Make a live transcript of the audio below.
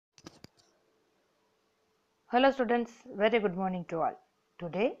Hello students, very good morning to all.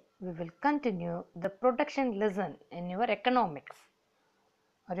 Today we will continue the production lesson in your economics.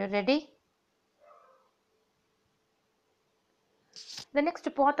 Are you ready? The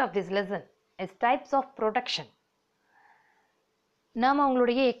next part of this lesson is types of production. நாம்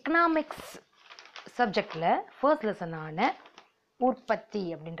உங்களுடைய economics சப்ஜெக்டில் first லெசனான உற்பத்தி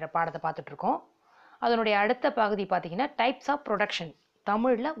அப்படின்ற பாடத்தை பார்த்துட்ருக்கோம். அதனுடைய அடுத்த பகுதி பார்த்திங்கன்னா டைப்ஸ் ஆஃப் ப்ரொடக்ஷன்,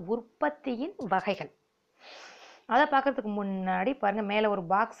 தமிழில் உற்பத்தியின் வகைகள். அதை பார்க்குறதுக்கு முன்னாடி பாருங்கள், மேலே ஒரு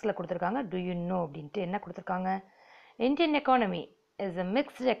பாக்ஸில் கொடுத்துருக்காங்க டு யூ நோ அப்படின்ட்டு. என்ன கொடுத்துருக்காங்க? Indian economy is a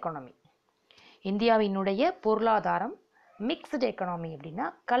mixed economy. இந்தியாவினுடைய பொருளாதாரம் மிக்ஸ்டு எக்கானமி அப்படின்னா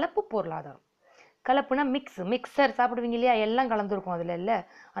கலப்பு பொருளாதாரம். கலப்புனா மிக்சர் சாப்பிடுவீங்க இல்லையா, எல்லாம் கலந்துருக்கும் அதில் இல்லை,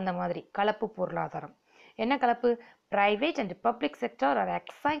 அந்த மாதிரி கலப்பு பொருளாதாரம். என்ன கலப்பு? Private and public sector R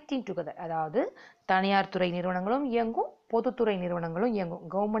exciting together. அதாவது தனியார் துறை நிறுவனங்களும் இயங்கும், பொதுத்துறை நிறுவனங்களும் இயங்கும்.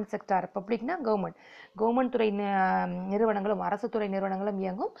 கவர்மெண்ட் செக்டார், பப்ளிக்னா கவர்மெண்ட் துறை நிறுவனங்களும் அரசு துறை நிறுவனங்களும்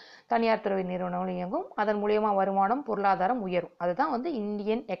இயங்கும், தனியார் துறை நிறுவனங்களும் இயங்கும். அதன் மூலியமாக வருமானம் பொருளாதாரம் உயரும். அதுதான்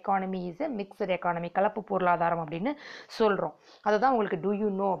Indian economy is a mixed economy, கலப்பு பொருளாதாரம் அப்படின்னு சொல்கிறோம். அதுதான் உங்களுக்கு டு யூ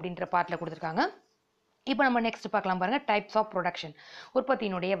நோ அப்படின்ற பார்ட்டில் கொடுத்துருக்காங்க. இப்போ நம்ம நெக்ஸ்ட் பார்க்கலாம் பாருங்கள், டைப்ஸ் ஆஃப் ப்ரொடக்ஷன்,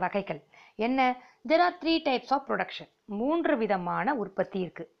 உற்பத்தியினுடைய வகைகள் என்ன? There are 3 types of production. 3 விதமான உற்பத்தி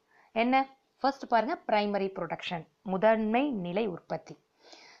இருக்குது. என்ன? ஃபர்ஸ்ட் பாருங்கள், பிரைமரி ப்ரொடக்ஷன், முதன்மை நிலை உற்பத்தி.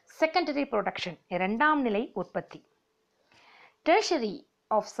 செகண்டரி ப்ரொடக்ஷன், இரண்டாம் நிலை உற்பத்தி. டெர்ஷரி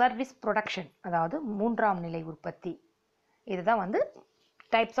ஆஃப் சர்வீஸ் ப்ரொடக்ஷன், அதாவது மூன்றாம் நிலை உற்பத்தி. இதுதான்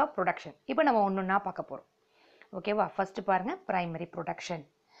டைப்ஸ் ஆஃப் ப்ரொடக்ஷன். இப்போ நம்ம ஒன்றுன்னா பார்க்க போகிறோம். ஓகேவா? ஃபர்ஸ்ட் பாருங்கள், primary production.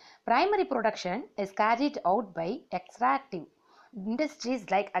 Primary production is carried out by extractive industries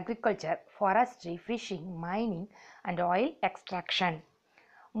like agriculture, forestry, fishing, mining and oil extraction.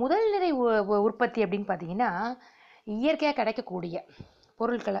 முதல் நிலை உற்பத்தி அப்படின்னு பார்த்தீங்கன்னா இயற்கையாக கிடைக்கக்கூடிய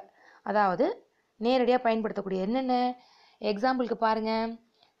பொருட்களை, அதாவது நேரடியாக பயன்படுத்தக்கூடிய என்னென்ன எக்ஸாம்பிளுக்கு பாருங்கள்,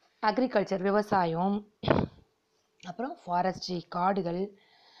 அக்ரிகல்ச்சர் விவசாயம், அப்புறம் ஃபாரஸ்ட்ரி காடுகள்,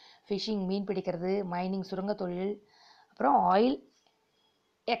 ஃபிஷிங் மீன் பிடிக்கிறது, மைனிங் சுரங்க தொழில், அப்புறம் ஆயில்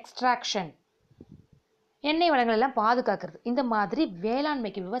எக்ஸ்ட்ராக்ஷன் எண்ணெய் வளங்கள் எல்லாம் பாதுகாக்கிறது. இந்த மாதிரி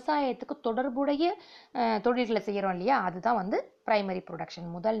வேளாண்மைக்கு விவசாயத்துக்கு தொடர்புடைய தொழில்களை செய்கிறோம் இல்லையா, அதுதான் பிரைமரி ப்ரொடக்ஷன்,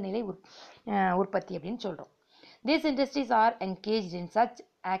 முதல் நிலை உற்பத்தி அப்படின்னு சொல்கிறோம். These industries are engaged in such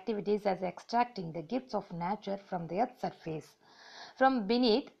activities as extracting the gifts of nature from the earth's surface, from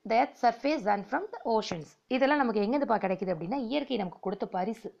beneath the earth's surface and from the oceans. இதெல்லாம் நமக்கு எங்கேருந்துப்பா கிடைக்குது அப்படின்னா இயற்கை நமக்கு கொடுத்த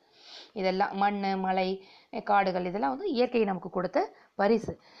பரிசு. இதெல்லாம் மண், மலை, காடுகள், இதெல்லாம் இயற்கை நமக்கு கொடுத்த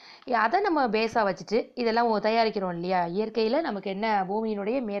பரிசு. அதை நம்ம பேஸாக வச்சுட்டு இதெல்லாம் தயாரிக்கிறோம் இல்லையா. இயற்கையில் நமக்கு என்ன,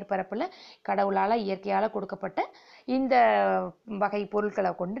 பூமியினுடைய மேற்பரப்பில் கடவுளால் இயற்கையால் கொடுக்கப்பட்ட இந்த வகை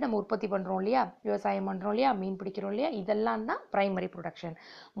பொருட்களை கொண்டு நம்ம உற்பத்தி பண்ணுறோம் இல்லையா, விவசாயம் பண்ணுறோம் இல்லையா, மீன் பிடிக்கிறோம் இல்லையா, இதெல்லாம் தான் பிரைமரி ப்ரொடக்ஷன்,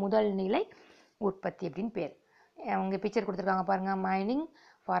 முதல் நிலை உற்பத்தி அப்படின்னு பேர். அவங்க பிக்சர் கொடுத்துருக்காங்க பாருங்கள், மைனிங்,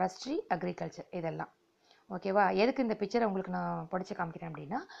 ஃபாரஸ்ட்ரி, அக்ரிகல்ச்சர், இதெல்லாம். ஓகேவா? எதுக்கு இந்த பிக்சரை உங்களுக்கு நான் படித்து காமிக்கிறேன்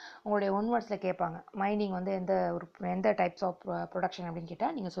அப்படின்னா, உங்களுடைய ஒன் வேர்ட்ஸில் கேட்பாங்க, மைனிங் எந்த டைப்ஸ் ஆஃப் ப்ரொடக்ஷன் அப்படின்னு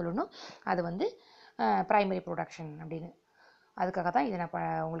கேட்டால் நீங்கள் சொல்லணும் அது ப்ரைமரி ப்ரொடக்ஷன் அப்படின்னு. அதுக்காக தான் இதை நான்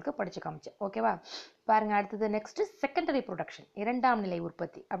உங்களுக்கு படித்து காமிச்சேன். ஓகேவா? பாருங்கள், அடுத்தது நெக்ஸ்ட்டு செகண்டரி ப்ரொடக்ஷன், இரண்டாம் நிலை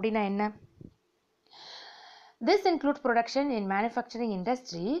உற்பத்தி அப்படின்னா என்ன? This includes production in manufacturing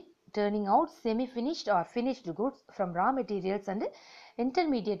industry, turning out semi-finished or finished goods from raw materials and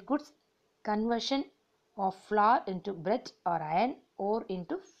intermediate goods, conversion of flour into bread or iron ore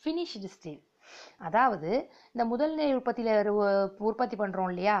into finished steel. அதாவது இந்த முதல் நிலை உற்பத்தியில் உற்பத்தி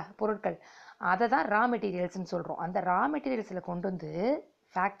பண்ணுறோம் இல்லையா பொருட்கள், அதை தான் ரா மெட்டீரியல்ஸ்னு சொல்கிறோம். அந்த ரா மெட்டீரியல்ஸில் கொண்டு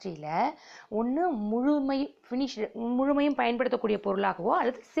ஃபேக்ட்ரியில் ஒன்று முழுமையும் பயன்படுத்தக்கூடிய பொருளாகவோ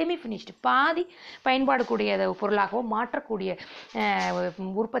அல்லது செமி ஃபினிஷ்டு பாதி பயன்பாடுக்கூடிய பொருளாகவோ மாற்றக்கூடிய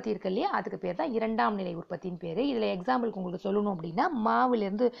உற்பத்தி இருக்கு இல்லையா, அதுக்கு பேர் தான் இரண்டாம் நிலை உற்பத்தின்னு பேர். இதில் எக்ஸாம்பிளுக்கு உங்களுக்கு சொல்லணும் அப்படின்னா,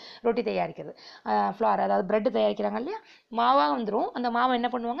 மாவுலேருந்து ரொட்டி தயாரிக்கிறது, ஃப்ளார், அதாவது ப்ரெட்டு தயாரிக்கிறாங்க இல்லையா, மாவாக வந்துடும். அந்த மாவை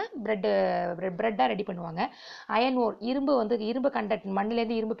என்ன பண்ணுவாங்க, ப்ரெட்டாக ரெடி பண்ணுவாங்க. அயன் ஓர், இரும்பு கண்டக்ட்,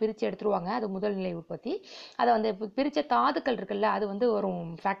 மண்ணிலேருந்து இரும்பு பிரித்து எடுத்துருவாங்க, அது முதல் நிலை உற்பத்தி. அதை பிரித்த தாதுக்கள் இருக்குல்ல, அது வரும்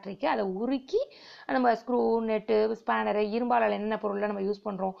ஃபேக்ட்ரிக்கு. அதை உருக்கி நம்ம ஸ்க்ரூ, நெட்டு, ஸ்பேனரு, இரும்பால் என்ன பொருளில் நம்ம யூஸ்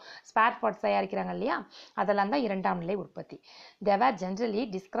பண்ணுறோம், ஸ்பேர் பார்ட்ஸ் தயாரிக்கிறாங்க இல்லையா, அதெல்லாம் தான் இரண்டாம் நிலை உற்பத்தி. They were generally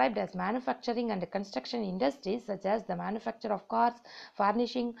described as manufacturing and construction industries such as the manufacture of cars,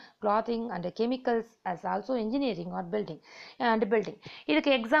 furnishing, clothing and chemicals, as also engineering or building.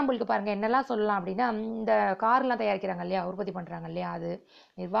 இதுக்கு எக்ஸாம்பிளுக்கு பாருங்கள் என்னெல்லாம் சொல்லலாம் அப்படின்னா, இந்த கார்லாம் தயாரிக்கிறாங்க இல்லையா, உற்பத்தி பண்ணுறாங்க இல்லையா, அது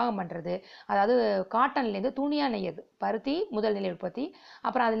நிர்வாகம் பண்ணுறது, அதாவது காட்டன்லேருந்து துணியாக நெய்யது, பருத்தி முதல் நிலை உற்பத்தி,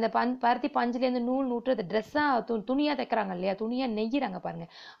 அப்புறம் அதில் பருத்தி பஞ்சுலேருந்து நூல் நூற்று அது ட்ரெஸ்ஸாக துணியாக தைக்கிறாங்க இல்லையா, துணியாக நெய்கிறாங்க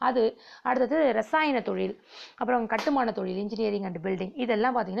பாருங்கள் அது. அடுத்தது ரசாயன தொழில், அப்புறம் கட்டுமான தொழில், இன்ஜினியரிங் அண்ட் பில்டிங்,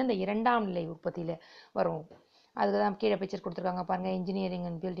 இதெல்லாம் பார்த்திங்கன்னா இந்த இரண்டாம் நிலை உற்பத்தியில் வரும். அதுக்கு தான் கீழே பிக்சர் கொடுத்துருக்காங்க பாருங்கள், இன்ஜினியரிங்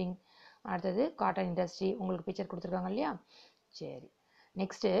அண்ட் பில்டிங். அடுத்தது காட்டன் இண்டஸ்ட்ரி உங்களுக்கு பிக்சர் கொடுத்துருக்காங்க இல்லையா. சரி,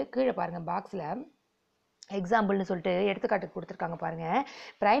 நெக்ஸ்ட்டு கீழே பாருங்கள் பாக்ஸில் எக்ஸாம்பிள்னு சொல்லிட்டு எடுத்துக்காட்டுக்கு கொடுத்துருக்காங்க பாருங்கள்.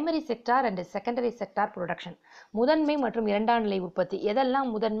 Primary sector and secondary sector production, முதன்மை மற்றும் இரண்டாம் நிலை உற்பத்தி. எதெல்லாம்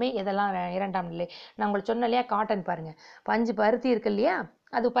முதன்மை எதெல்லாம் இரண்டாம் நிலை? நான் உங்களுக்கு சொன்ன இல்லையா, காட்டன் பாருங்கள், பஞ்சு பருத்தி இருக்கு இல்லையா,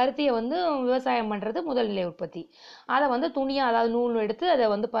 அது பருத்தியை வந்து விவசாயம் பண்ணுறது முதல் நிலை உற்பத்தி. அதை வந்து துணியாக, அதாவது நூல் எடுத்து அதை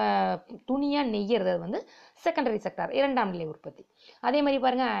வந்து துணியாக நெய்யறது வந்து செகண்டரி செக்டார், இரண்டாம் நிலை உற்பத்தி. அதே மாதிரி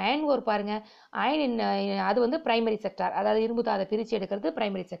பாருங்கள் அயன் ஓர் பாருங்கள், அயன் அது வந்து பிரைமரி செக்டார், அதாவது இரும்பு தாதை பிரித்து எடுக்கிறது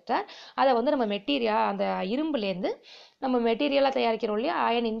பிரைமரி செக்டார். அதை வந்து நம்ம மெட்டீரியல் அந்த இரும்புலேருந்து நம்ம மெட்டீரியலாக தயாரிக்கிறோம் இல்லையா,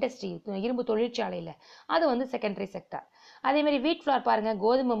 அயன் இண்டஸ்ட்ரி, இரும்பு தொழிற்சாலையில், அது வந்து செகண்டரி செக்டார். அதேமாதிரி வீட் ஃப்ளார் பாருங்கள்,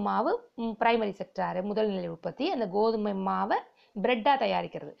 கோதுமை மாவு பிரைமரி செக்டார், முதல் நிலை உற்பத்தி. அந்த கோதுமை மாவை பிரெட்டாக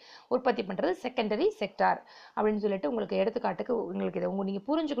தயாரிக்கிறது, உற்பத்தி பண்ணுறது செகண்டரி செக்டார் அப்படின்னு சொல்லிட்டு உங்களுக்கு எடுத்துக்காட்டுக்கு உங்களுக்கு இதை நீங்கள்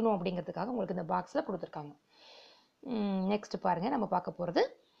புரிஞ்சுக்கணும் அப்படிங்கிறதுக்காக உங்களுக்கு இந்த பாக்ஸில் கொடுத்துருக்காங்க. நெக்ஸ்ட் பாருங்கள், நம்ம பார்க்க போகிறது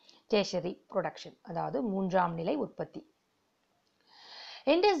டெர்ஷரி ப்ரொடக்ஷன், அதாவது மூன்றாம் நிலை உற்பத்தி.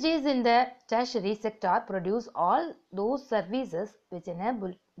 Industries in the tertiary sector produce all those services which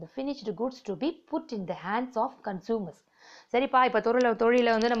enable the finished goods to be put in the hands of consumers. சரிப்பா, இப்போ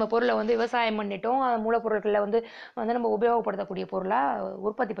தொழிலை வந்து நம்ம பொருளை வந்து விவசாயம் பண்ணிட்டோம், மூலப்பொருட்களில் வந்து நம்ம உபயோகப்படுத்தக்கூடிய பொருளாக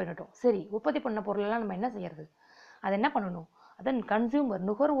உற்பத்தி பண்ணிட்டோம். சரி, உற்பத்தி பண்ண பொருளெல்லாம் நம்ம என்ன செய்யறது? அதை என்ன பண்ணணும்? அதை கன்சியூமர்,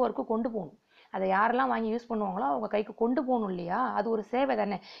 நுகர்வோருக்கு கொண்டு போகணும். அதை யாரெல்லாம் வாங்கி யூஸ் பண்ணுவாங்களோ அவங்க கைக்கு கொண்டு போகணும் இல்லையா. அது ஒரு சேவை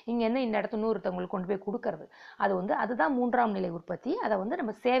தானே. இங்கேருந்து இந்த இடத்துல இன்னொருத்தவங்களுக்கு கொண்டு போய் கொடுக்கறது, அது வந்து அதுதான் மூன்றாம் நிலை உற்பத்தி. அதை வந்து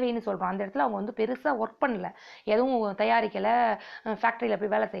நம்ம சேவைன்னு சொல்கிறோம். அந்த இடத்துல அவங்க வந்து பெருசாக ஒர்க் பண்ணல, எதுவும் தயாரிக்கலை, ஃபேக்ட்ரியில்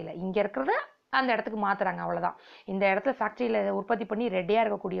போய் வேலை செய்யலை, இங்கே இருக்கிறத அந்த இடத்துக்கு மாற்றுறாங்க, அவ்வளோதான். இந்த இடத்துல ஃபேக்ட்ரியில் உற்பத்தி பண்ணி ரெடியாக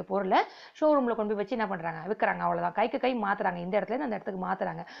இருக்கக்கூடிய பொருளை ஷோரூமில் கொண்டு போய் வச்சு என்ன பண்ணுறாங்க, விற்கிறாங்க, அவ்வளோதான். கைக்கு கை மாற்றுறாங்க, இந்த இடத்துல அந்த இடத்துக்கு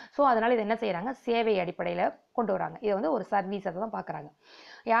மாற்றுறாங்க. ஸோ அதனால் இதை என்ன செய்கிறாங்க, சேவை அடிப்படையில் கொண்டு வராங்க. இதை வந்து ஒரு சர்வீஸ், அதை தான் பார்க்குறாங்க.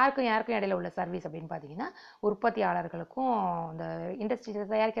 யாருக்கும் இடையில உள்ள சர்வீஸ் அப்படின்னு பார்த்தீங்கன்னா, உற்பத்தியாளர்களுக்கும் இந்த இண்டஸ்ட்ரி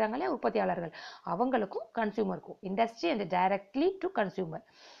தயாரிக்கிறாங்க இல்லையா உற்பத்தியாளர்கள், அவங்களுக்கும் கன்சியூமருக்கும், industry and directly to consumer,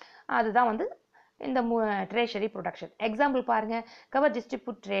 அதுதான் வந்து இந்த ட்ரெஷரி ப்ரொடக்ஷன். எக்ஸாம்பிள் பாருங்கள், cover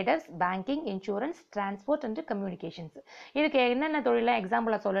distribute traders, banking, insurance, transport and communications. இதுக்கு என்னென்ன தொழிலாம்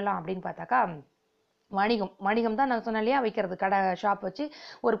எக்ஸாம்பிளாக சொல்லலாம் அப்படின்னு பார்த்தாக்கா, வணிகம் தான் நான் சொன்னேன் இல்லையா, விற்கிறது, கடை ஷாப் வச்சு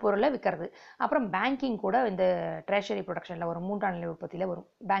ஒரு பொருளை விற்கிறது. அப்புறம் பேங்கிங் கூட இந்த ட்ரெஷரி ப்ரொடக்ஷனில் வரும், மூன்றாம் நிலை உற்பத்தியில் வரும்.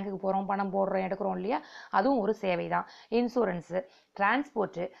 பேங்க்குக்கு போகிறோம், பணம் போடுறோம், எடுக்கிறோம் இல்லையா, அதுவும் ஒரு சேவை தான். இன்சூரன்ஸு,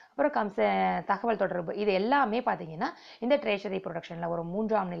 டிரான்ஸ்போர்ட்டு, அப்புறம் தகவல் தொடர்பு, இது எல்லாமே பார்த்தீங்கன்னா இந்த ட்ரெஷரி ப்ரொடக்ஷனில் வரும்,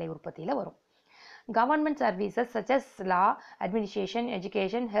 மூன்றாம் நிலை உற்பத்தியில் வரும். Government services such as law, administration,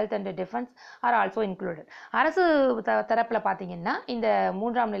 education, health and defense are also included. அரசு தரப்பில் பார்த்தீங்கன்னா இந்த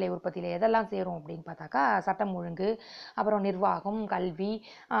மூன்றாம் நிலை உற்பத்தியில் எதெல்லாம் சேரும் அப்படின்னு பார்த்தாக்கா, சட்டம் ஒழுங்கு, அப்புறம் நிர்வாகம், கல்வி,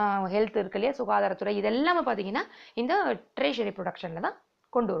 ஹெல்த் இருக்கு இல்லையா, சுகாதாரத்துறை, இதெல்லாமே பார்த்தீங்கன்னா இந்த ட்ரெஷரி ப்ரொடக்ஷனில் தான்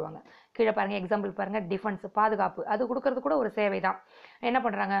கொண்டு வருவாங்க. கீழே பாருங்கள், எக்ஸாம்பிள் பாருங்கள், டிஃபென்ஸ், பாதுகாப்பு, அது கொடுக்கறது கூட ஒரு சேவை தான். என்ன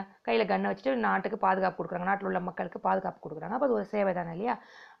பண்ணுறாங்க, கையில் கன்னை வச்சுட்டு நாட்டுக்கு பாதுகாப்பு கொடுக்குறாங்க, நாட்டில் உள்ள மக்களுக்கு பாதுகாப்பு கொடுக்குறாங்க, அப்போ அது ஒரு சேவை தானே இல்லையா.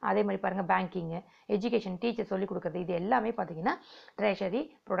 அதே மாதிரி பாருங்கள், பேங்கிங்கு, எஜுகேஷன், டீச்சர் சொல்லிக் கொடுக்குறது, இது எல்லாமே பார்த்தீங்கன்னா ட்ரெஷரி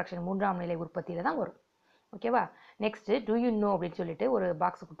ப்ரொடக்ஷன் மூன்றாம் நிலை உற்பத்தியில் தான் வரும். ஓகேவா. நெக்ஸ்ட்டு டு யூ நோ அப்படின்னு சொல்லிட்டு ஒரு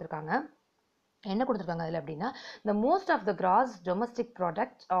பாக்ஸ் கொடுத்துருக்காங்க. என்ன கொடுத்துருக்காங்க அதில் அப்படின்னா, the most of the gross domestic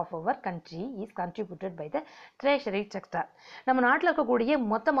product of our country is contributed by the treasury sector. நம்ம நாட்டில் இருக்கக்கூடிய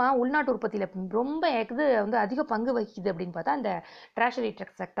மொத்தமாக உள்நாட்டு உற்பத்தியில் ரொம்ப இது வந்து அதிக பங்கு வகிக்குது அப்படின்னு பார்த்தா அந்த ட்ரெஷரி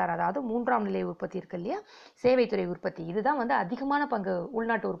செக்டார், அதாவது மூன்றாம் நிலை உற்பத்தி இருக்கு இல்லையா, சேவைத்துறை உற்பத்தி, இதுதான் வந்து அதிகமான பங்கு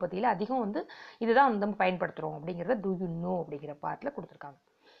உள்நாட்டு உற்பத்தியில் அதிகம் வந்து இதுதான் வந்து நம்ம பயன்படுத்துகிறோம் அப்படிங்கிறத டு யூ நோ அப்படிங்கிற பார்ட்டில் கொடுத்துருக்காங்க.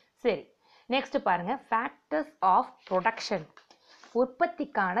 சரி, நெக்ஸ்ட் பாருங்கள், ஃபேக்டர்ஸ் ஆஃப் ப்ரொடக்ஷன்,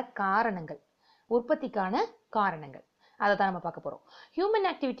 உற்பத்திக்கான காரணங்கள், அதை தான் நம்ம பார்க்க போகிறோம். Human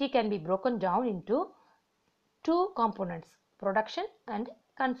activity can be broken down into two components, production and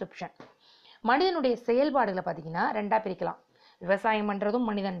consumption. மனிதனுடைய செயல்பாடுகளை பார்த்தீங்கன்னா ரெண்டாக பிரிக்கலாம். விவசாயம் பண்ணுறதும்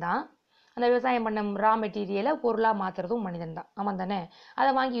மனிதன் தான், அந்த விவசாயம் பண்ண ரா மெட்டீரியலை பொருளாக மாற்றுறதும் மனிதன் தான், ஆமாம் தானே.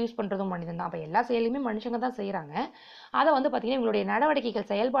 அதை வாங்கி யூஸ் பண்ணுறதும் மனிதன் தான். அப்போ எல்லா செயலுமே மனுஷங்க தான் செய்கிறாங்க. அதை வந்து பார்த்திங்கன்னா இவங்களுடைய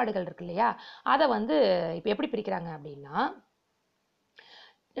நடவடிக்கைகள், செயல்பாடுகள் இருக்கு இல்லையா, அதை வந்து இப்போ எப்படி பிரிக்கிறாங்க அப்படின்னா,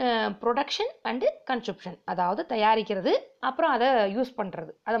 ப்ரொடக்ஷன் அண்டு கன்சப்ஷன், அதாவது தயாரிக்கிறது அப்புறம் அதை யூஸ்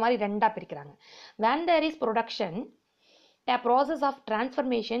பண்ணுறது, அது மாதிரி ரெண்டாக பிரிக்கிறாங்க. when there is production, a process of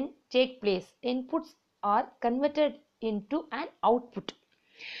transformation take place, inputs are converted into an output.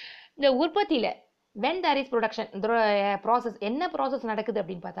 இந்த உற்பத்தியில் when there is production, process, என்ன ப்ராசஸ் நடக்குது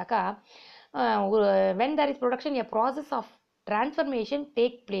அப்படின்னு பார்த்தாக்கா, when there is production, a process of transformation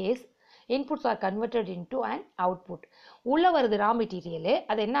take place, inputs R converted into and output. உள்ளே வருது ரா material,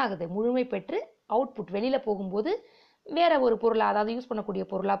 அது என்ன ஆகுது, முழுமை பெற்று அவுட்புட் வெளியில் போகும்போது வேற ஒரு பொருளாக, அதாவது யூஸ் பண்ணக்கூடிய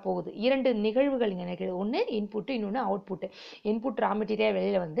பொருளாக போகுது. 2 நிகழ்வுகள் இங்கே நிகழ்வு. ஒன்று இன்புட்டு, இன்னொன்று அவுட்புட்டு. இன்புட் ரா மெட்டீரியல்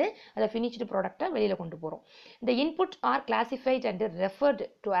வெளியில் வந்து அதை ஃபினிஷ்டு ப்ராடக்டை வெளியில் கொண்டு போகிறோம். இந்த input R classified and referred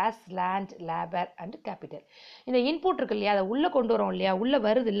to as land, labour and capital. இந்த இன்புட் இருக்கு இல்லையா, அதை உள்ளே கொண்டு வரோம் இல்லையா, உள்ளே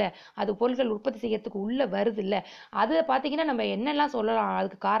வருது இல்லை, அது பொருட்கள் உற்பத்தி செய்யறதுக்கு உள்ளே வருது இல்லை, அதை பார்த்தீங்கன்னா நம்ம என்னெல்லாம் சொல்லலாம்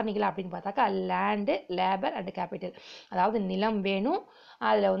அதுக்கு காரணிகள் அப்படின்னு பார்த்தாக்கா லேண்டு, லேபர் அண்ட் கேபிட்டல். அதாவது நிலம் வேணும்,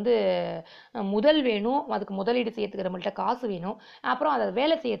 அதில் வந்து முதல் வேணும், அதுக்கு முதலீடு செய்யறதுக்கு நம்மள்கிட்ட காசு வேணும், அப்புறம் அதை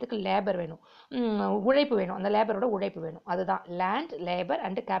வேலை செய்யறதுக்கு லேபர் வேணும், உழைப்பு வேணும், அந்த லேபரோட உழைப்பு வேணும். அதுதான் லேண்ட், லேபர்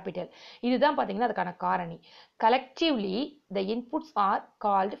அண்ட் கேபிட்டல். இதுதான் பார்த்தீங்கன்னா அதுக்கான காரணி. Collectively the inputs are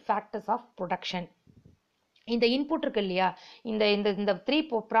called factors of production. இந்த இன்புட் இருக்கு இல்லையா, இந்த இந்த இந்த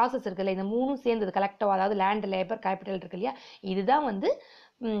 3 ப்ராசஸ் இருக்குல்ல, இந்த 3 சேர்ந்தது கலெக்டிவ், அதாவது லேண்ட், லேபர், கேபிட்டல் இருக்கு இல்லையா, இதுதான் வந்து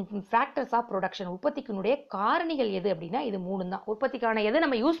ஃபேக்டர்ஸ் ஆஃப் ப்ரொடக்ஷன். உற்பத்திக்குனுடைய காரணிகள் எது அப்படின்னா இது 3 தான். உற்பத்திக்கான எது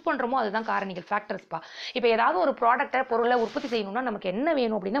நம்ம யூஸ் பண்ணுறோமோ அதுதான் காரணிகள், ஃபேக்டர்ஸ்ப்பா. இப்போ ஏதாவது ஒரு ப்ராடக்டை, பொருளை உற்பத்தி செய்யணும்னா நமக்கு என்ன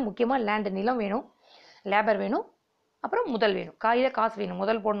வேணும் அப்படின்னா முக்கியமாக லேண்டு, நிலம் வேணும், லேபர் வேணும், அப்புறம் முதல் வேணும், கையில் காசு வேணும்,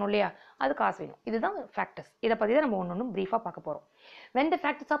 முதல் போடணும் இல்லையா, அது காசு வேணும். இதுதான் ஃபேக்டர்ஸ். இதை பற்றி தான் நம்ம ஒன்று ப்ரீஃபாக பார்க்க போகிறோம். When the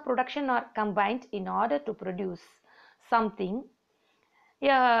factors of production are combined in order to produce something,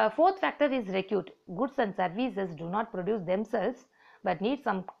 a fourth factor is requisite. Goods and services do not produce themselves but need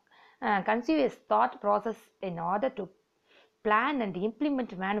some continuous thought process in order to plan and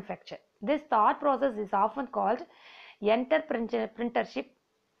implement manufacture. This thought process is often called entrepreneurship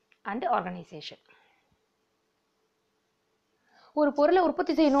and organization. ஒரு பொருளை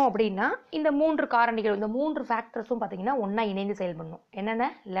உற்பத்தி செய்யணும் அப்படின்னா இந்த 3 காரணிகள், இந்த 3 ஃபேக்டர்ஸும் பார்த்தீங்கன்னா ஒன்றா இணைந்து செயல்படணும். என்னென்ன,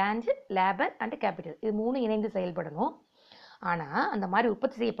 லேண்டு, லேபர் அண்ட் கேபிட்டல், இது 3 இணைந்து செயல்படணும். ஆனால் அந்த மாதிரி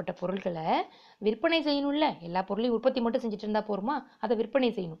உற்பத்தி செய்யப்பட்ட பொருட்களை விற்பனை செய்யணும்ல, எல்லா பொருளையும் உற்பத்தி மட்டும் செஞ்சுட்டு இருந்தால் போருமா, அதை விற்பனை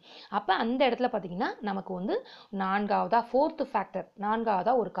செய்யணும். அப்போ அந்த இடத்துல பார்த்தீங்கன்னா நமக்கு வந்து 4ஆவதாக, 4th ஃபேக்டர்,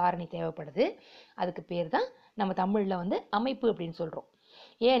 4ஆவதாக ஒரு காரணி தேவைப்படுது. அதுக்கு பேர் தான் நம்ம தமிழில் வந்து அமைப்பு அப்படின்னு சொல்கிறோம்.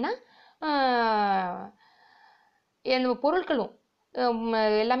 ஏன்னா பொருட்களும்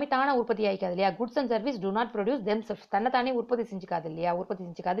எல்லாமே தானாக உற்பத்தி ஆகிக்காது இல்லையா. Goods and service to not produce தெம்செல்ஃப்ஸ், தன்னைத்தானே உற்பத்தி செஞ்சுக்காது இல்லையா, உற்பத்தி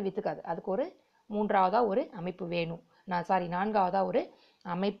செஞ்சுக்காது, விற்றுக்காது. அதுக்கு ஒரு 3ஆவதாக ஒரு அமைப்பு வேணும், 4ஆவதாக ஒரு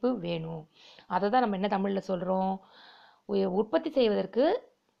அமைப்பு வேணும். அதை தான் நம்ம என்ன தமிழில் சொல்கிறோம், உற்பத்தி செய்வதற்கு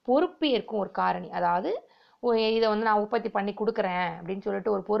பொறுப்பு ஏற்கும் ஒரு காரணி. அதாவது இதை வந்து நான் உற்பத்தி பண்ணி கொடுக்குறேன் அப்படின்னு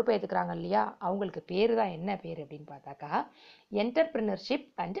சொல்லிட்டு ஒரு பொறுப்பை ஏற்றுக்கிறாங்க இல்லையா, அவங்களுக்கு பேர் தான் என்ன பேர் அப்படின்னு பார்த்தாக்கா என்டர்பிரினர்ஷிப்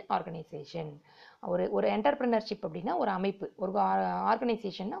அண்ட் ஆர்கனைசேஷன். ஒரு என்டர்பிரினர்ஷிப் அப்படின்னா ஒரு அமைப்பு, ஒரு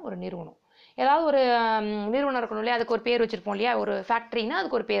ஆர்கனைசேஷன்னா ஒரு நிறுவனம். ஏதாவது ஒரு நிறுவனம் இருக்கணும் இல்லையா, அதுக்கு ஒரு பேர் வச்சுருப்போம் இல்லையா, ஒரு ஃபேக்ட்ரினா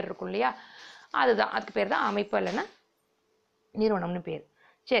அதுக்கு ஒரு பேர் இருக்கும் இல்லையா, அதுதான் அதுக்கு பேர் தான் அமைப்பு இல்லைன்னா நிறுவனம்னு பேர்.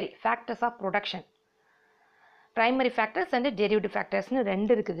 சரி, factors of production, primary factors and derivative ஃபேக்டர்ஸ்னு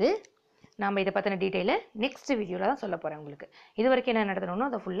 2 இருக்குது. நாம் இதை பற்றின டீட்டெயிலை நெக்ஸ்ட் வீடியோவில் தான் சொல்ல போகிறேன் உங்களுக்கு. இது வரைக்கும் என்ன நடத்தணும்னோ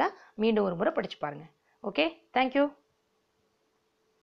அதை ஃபுல்லாக மீண்டும் ஒரு முறை படித்து பாருங்கள். Okay, thank you.